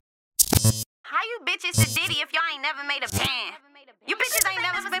How you bitches to Diddy if y'all ain't never made a band? You bitches ain't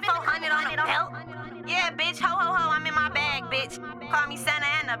never spent 400 on a belt? Yeah, bitch, ho ho ho, I'm in my bag, bitch. Call me Santa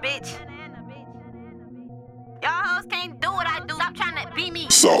Ana, bitch. Y'all hoes can't do what I do. Stop trying to be me.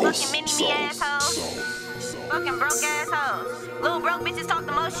 Fucking mini me assholes. Fucking broke assholes. Little broke bitches talk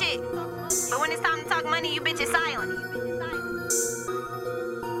the most shit. But when it's time to talk money, you bitches silent.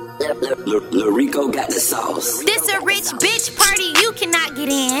 Rico got the sauce. This a rich bitch party, you cannot get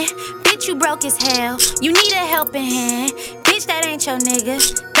in. Bitch, you broke as hell, you need a helping hand. Bitch, that ain't your nigga,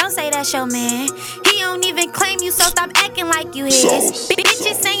 don't say that's your man. He don't even claim you, so stop acting like you his.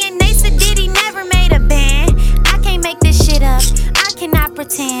 Bitches saying they said Diddy never made a band. I can't make this shit up, I cannot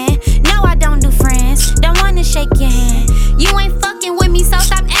pretend. No, I don't do friends, don't wanna shake your hand. You ain't fucking with me, so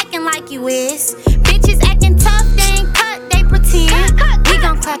stop acting like you is. Bitches acting tough, they ain't cut, they pretend. We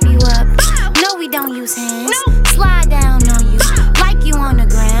gon' clap you up, no we don't use hands. Slide down on you, like you on the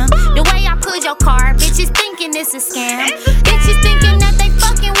ground. The way I pulled your car, bitches thinking it's a scam. Bitches thinking that they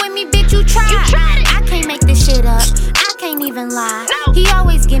fucking with me, bitch, you tried it. I can't make this shit up, I can't even lie. He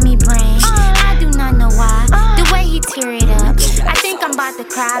always give me brain, I do not know why. The way he tear it up, I think I'm about to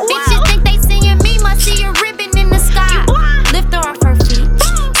cry. Bitches think they seeing me, must see a ribbon in the sky. Lift her off her feet,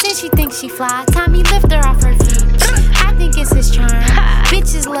 since she thinks she fly. Tommy, lift her off her feet, I think it's his charm.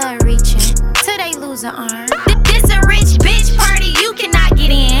 Bitches love reaching, till they lose an arm. This a rich bitch party, you cannot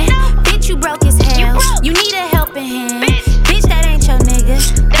get in. Bitch, you broke as hell, you need a helping hand. Bitch, that ain't your nigga,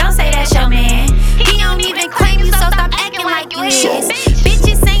 don't say that's your man. He don't even claim you, so stop acting like you is.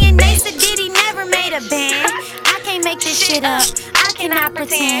 Bitches saying they said Diddy never made a band. I can't make this shit up, I cannot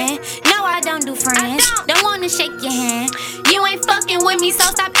pretend. No, I don't do friends, don't wanna shake your hand. You ain't fucking with me, so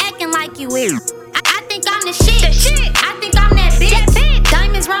stop acting like you is. I think I'm the shit, I think I'm that bitch.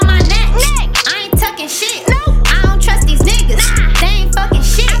 Diamonds round my neck, I ain't tucking shit. I don't trust these niggas, they ain't fucking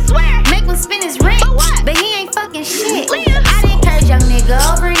shit. Make him spin his ring, but he ain't fucking shit. I done encourage young nigga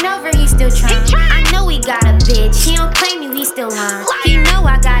over and over, he still trying. I know he got a bitch, he don't claim you, he still lying. He know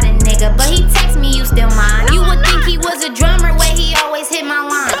I got a nigga, but he text me, you still mine. You would think he was a drummer, way he always hit my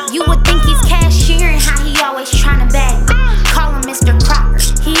line. You would think he's cashiering, how he always trying to bag me. Call him Mr. Crocker,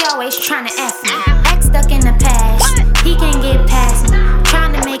 he always trying to F me. Ex stuck in the past, he can't get past me.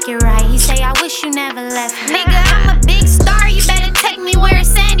 Trying to make it right, he say I wish you never left me. Nigga, I'm a big star, you better take me where it's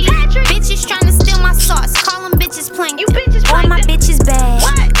Sandy. Bitches trying to steal my sauce, call them bitches plankton. All my bitches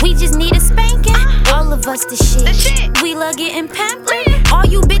bad, we just need a spanking. All of us the shit, we love getting pampered. All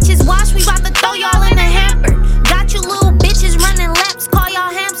you bitches wash, we bout to throw y'all in the hamper. Got you little bitches running laps, call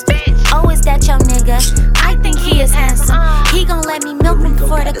y'all hamsters. Oh, is that your nigga? I think he is handsome. He gon' let me milk him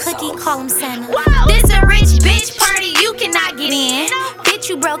for the cookie, call him Santa. This a rich bitch party, you cannot get in. Bitch,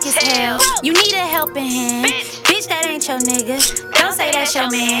 you broke as hell, you need a helping hand. Bitch, that ain't your nigga, don't say that's your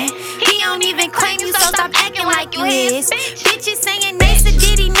man. He don't even claim you, so stop acting like you his. Bitches saying they said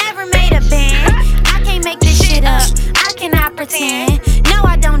Diddy never made a band. I can't make this shit up, I cannot pretend. No,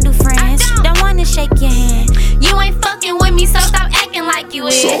 I don't do friends, don't wanna shake your hand. You ain't fucking with me, so stop acting like you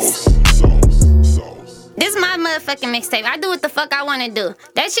is. This my motherfucking mixtape. I do what the fuck I wanna do.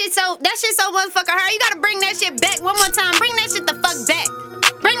 That shit so motherfucking hard. You gotta bring that shit back one more time. Bring that shit the fuck back.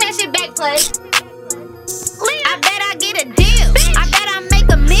 Bring that shit back, play. I bet I get a deal. I bet I make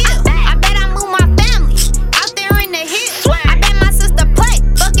a meal. I bet I move my family out there in the hills. I bet my sister play.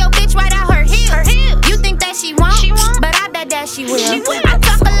 Fuck your bitch right out her heels. You think that she won't? But I bet that she will. I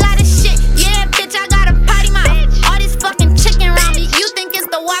talk a lot of shit. Yeah, bitch, I got a potty mouth. All this fucking chicken around me. You think it's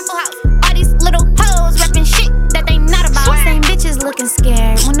the Waffle House? All these little hoes rapping shit that they not about. Same bitches looking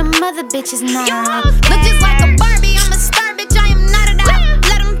scared when the mother bitch is not around. Look just like a Barbie, I'm a star, bitch, I am not a dog.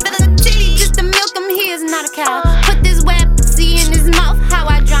 Let him feel the titty just to milk him, he is not a cow. Put this wet pussy in his mouth, how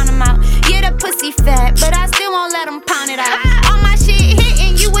I drown him out. Yeah, the pussy fat, but I still won't let him pound it out. All my shit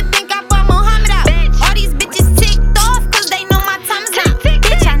hitting, you would think I brought Muhammad out. All these bitches ticked off, cause they know my time is out.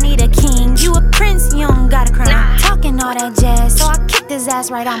 Bitch, I need a king, you a prince, you don't got a crown. Talking all that jazz, so I kicked his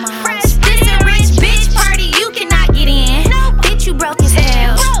ass right out my house. This a rich bitch party, you cannot get in. Bitch, you broke as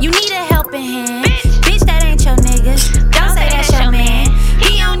hell, you need a helping hand. Bitch, that ain't your nigga, don't say that's your man.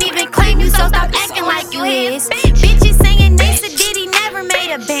 He don't even claim you, so stop acting like you his. Bitches saying they said Diddy never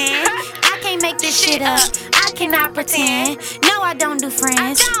made a band. I can't make this shit up, I cannot pretend. No, I don't do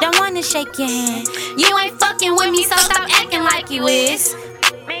friends, don't wanna shake your hand. You ain't fucking with me, so stop acting like you is.